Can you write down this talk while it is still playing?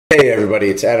Hey everybody,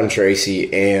 it's Adam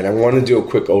Tracy, and I want to do a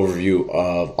quick overview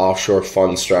of offshore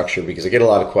fund structure because I get a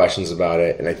lot of questions about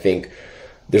it, and I think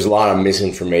there's a lot of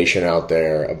misinformation out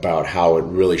there about how it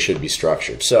really should be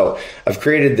structured. So I've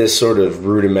created this sort of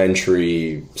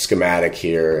rudimentary schematic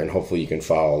here, and hopefully you can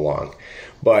follow along.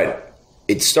 But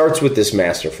it starts with this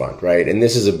master fund, right? And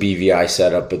this is a BVI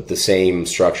setup, but the same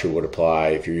structure would apply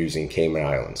if you're using Cayman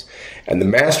Islands. And the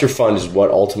master fund is what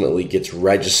ultimately gets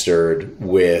registered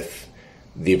with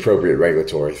the appropriate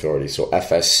regulatory authority. So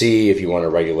FSC, if you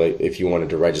wanted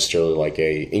to register like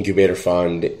a incubator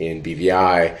fund in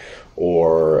BVI,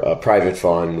 or a private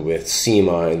fund with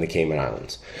SEMA in the Cayman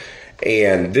Islands.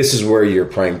 And this is where your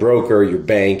prime broker, your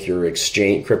bank, your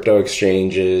exchange, crypto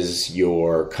exchanges,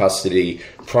 your custody,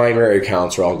 primary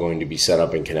accounts are all going to be set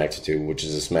up and connected to, which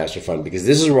is this master fund, because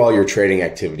this is where all your trading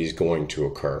activity is going to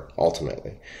occur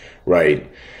ultimately,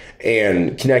 right?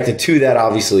 And connected to that,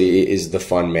 obviously, is the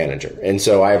fund manager. And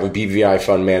so I have a BVI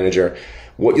fund manager.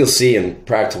 What you'll see in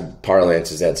practical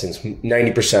parlance is that since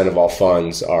 90% of all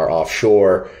funds are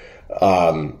offshore,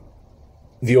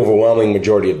 the overwhelming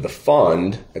majority of the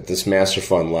fund at this master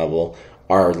fund level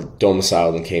are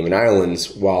domiciled in Cayman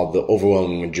Islands, while the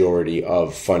overwhelming majority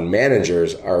of fund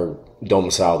managers are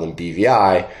domiciled in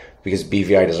BVI, because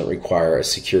BVI doesn't require a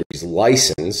securities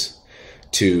license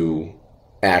to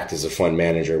act as a fund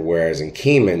manager, whereas in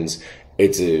Caymans,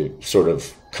 it's a sort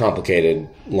of complicated,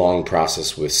 long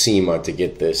process with SEMA to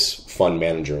get this fund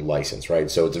manager license, right?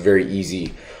 So it's a very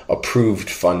easy approved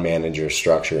fund manager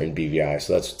structure in BVI.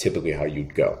 So that's typically how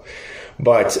you'd go.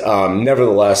 But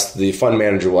nevertheless, the fund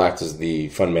manager will act as the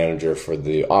fund manager for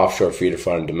the offshore feeder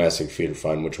fund, domestic feeder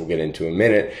fund, which we'll get into in a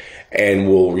minute, and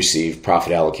will receive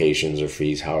profit allocations or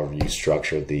fees, however you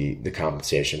structure the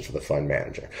compensation for the fund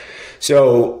manager.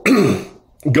 So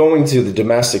going to the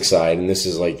domestic side, and this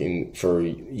is like for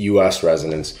U.S.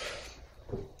 residents,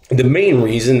 the main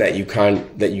reason that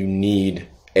you need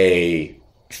a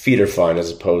feeder fund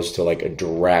as opposed to like a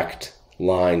direct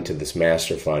line to this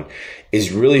master fund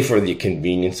is really for the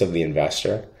convenience of the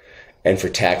investor and for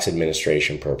tax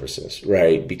administration purposes,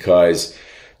 right? Because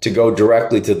to go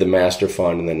directly to the master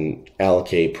fund and then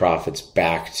allocate profits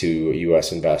back to a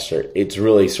U.S. investor, it's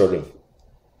really sort of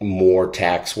more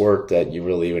tax work that you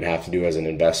really would have to do as an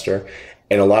investor.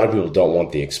 And a lot of people don't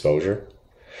want the exposure.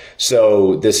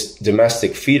 So this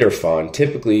domestic feeder fund,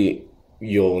 typically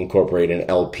you'll incorporate an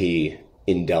LP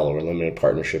in Delaware, limited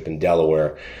partnership in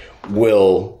Delaware,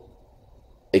 will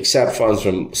accept funds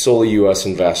from solely U.S.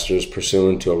 investors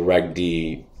pursuant to a Reg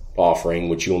D offering,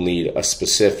 which you'll need a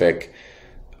specific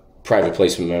private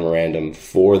placement memorandum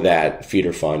for that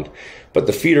feeder fund. But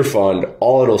the feeder fund,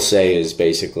 all it'll say is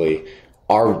basically,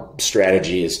 our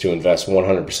strategy is to invest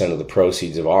 100% of the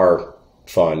proceeds of our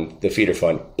fund, the feeder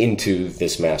fund, into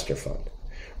this master fund,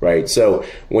 right? So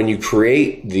when you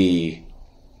create the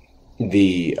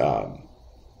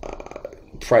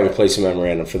private placement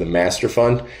memorandum for the master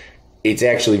fund, it's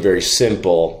actually very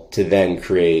simple to then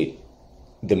create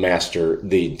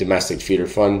the domestic feeder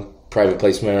fund private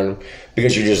placement memorandum,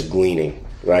 because you're just gleaning.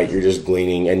 Right, you're just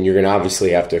gleaning, and you're going to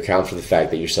obviously have to account for the fact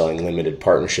that you're selling limited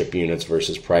partnership units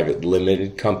versus private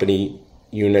limited company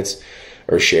units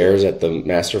or shares at the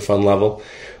master fund level.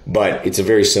 But it's a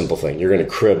very simple thing. You're going to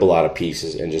crib a lot of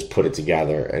pieces and just put it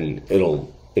together, and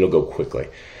it'll go quickly.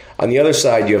 On the other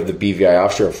side, you have the BVI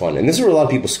offshore fund, and this is where a lot of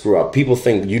people screw up. People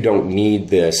think you don't need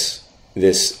this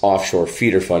offshore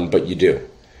feeder fund, but you do,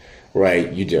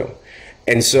 right? You do.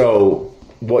 And so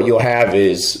what you'll have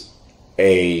is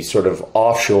a sort of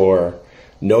offshore,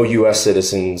 no U.S.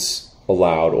 citizens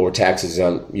allowed, or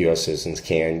tax-exempt U.S. citizens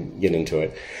can get into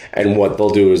it. And what they'll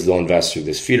do is they'll invest through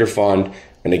this feeder fund.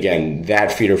 And again,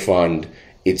 that feeder fund,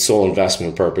 its sole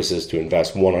investment purpose is to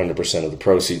invest 100% of the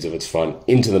proceeds of its fund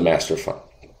into the master fund.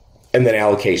 And then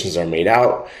allocations are made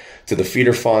out to the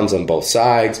feeder funds on both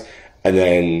sides, and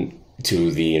then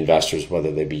to the investors,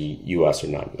 whether they be U.S. or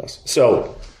non-U.S.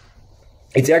 So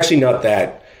it's actually not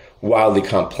that wildly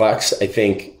complex. I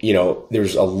think,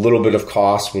 there's a little bit of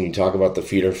cost when you talk about the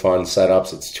feeder fund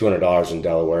setups. It's $200 in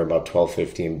Delaware, about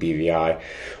 $1,250 in BVI,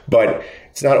 but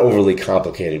it's not overly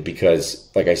complicated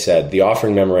because, like I said, the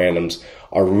offering memorandums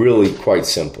are really quite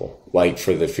simple, like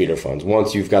for the feeder funds.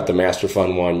 Once you've got the master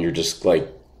fund one, you're just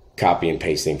like copy and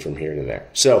pasting from here to there.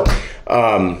 So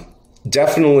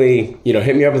definitely,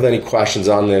 hit me up with any questions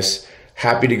on this.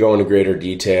 Happy to go into greater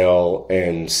detail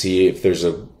and see if there's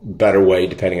a better way,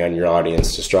 depending on your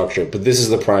audience, to structure it. But this is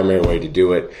the primary way to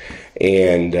do it.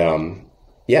 And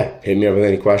hit me up with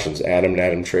any questions.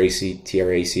 Adam@AdamTracy,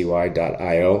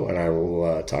 TRACY.io, and I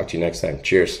will talk to you next time.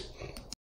 Cheers.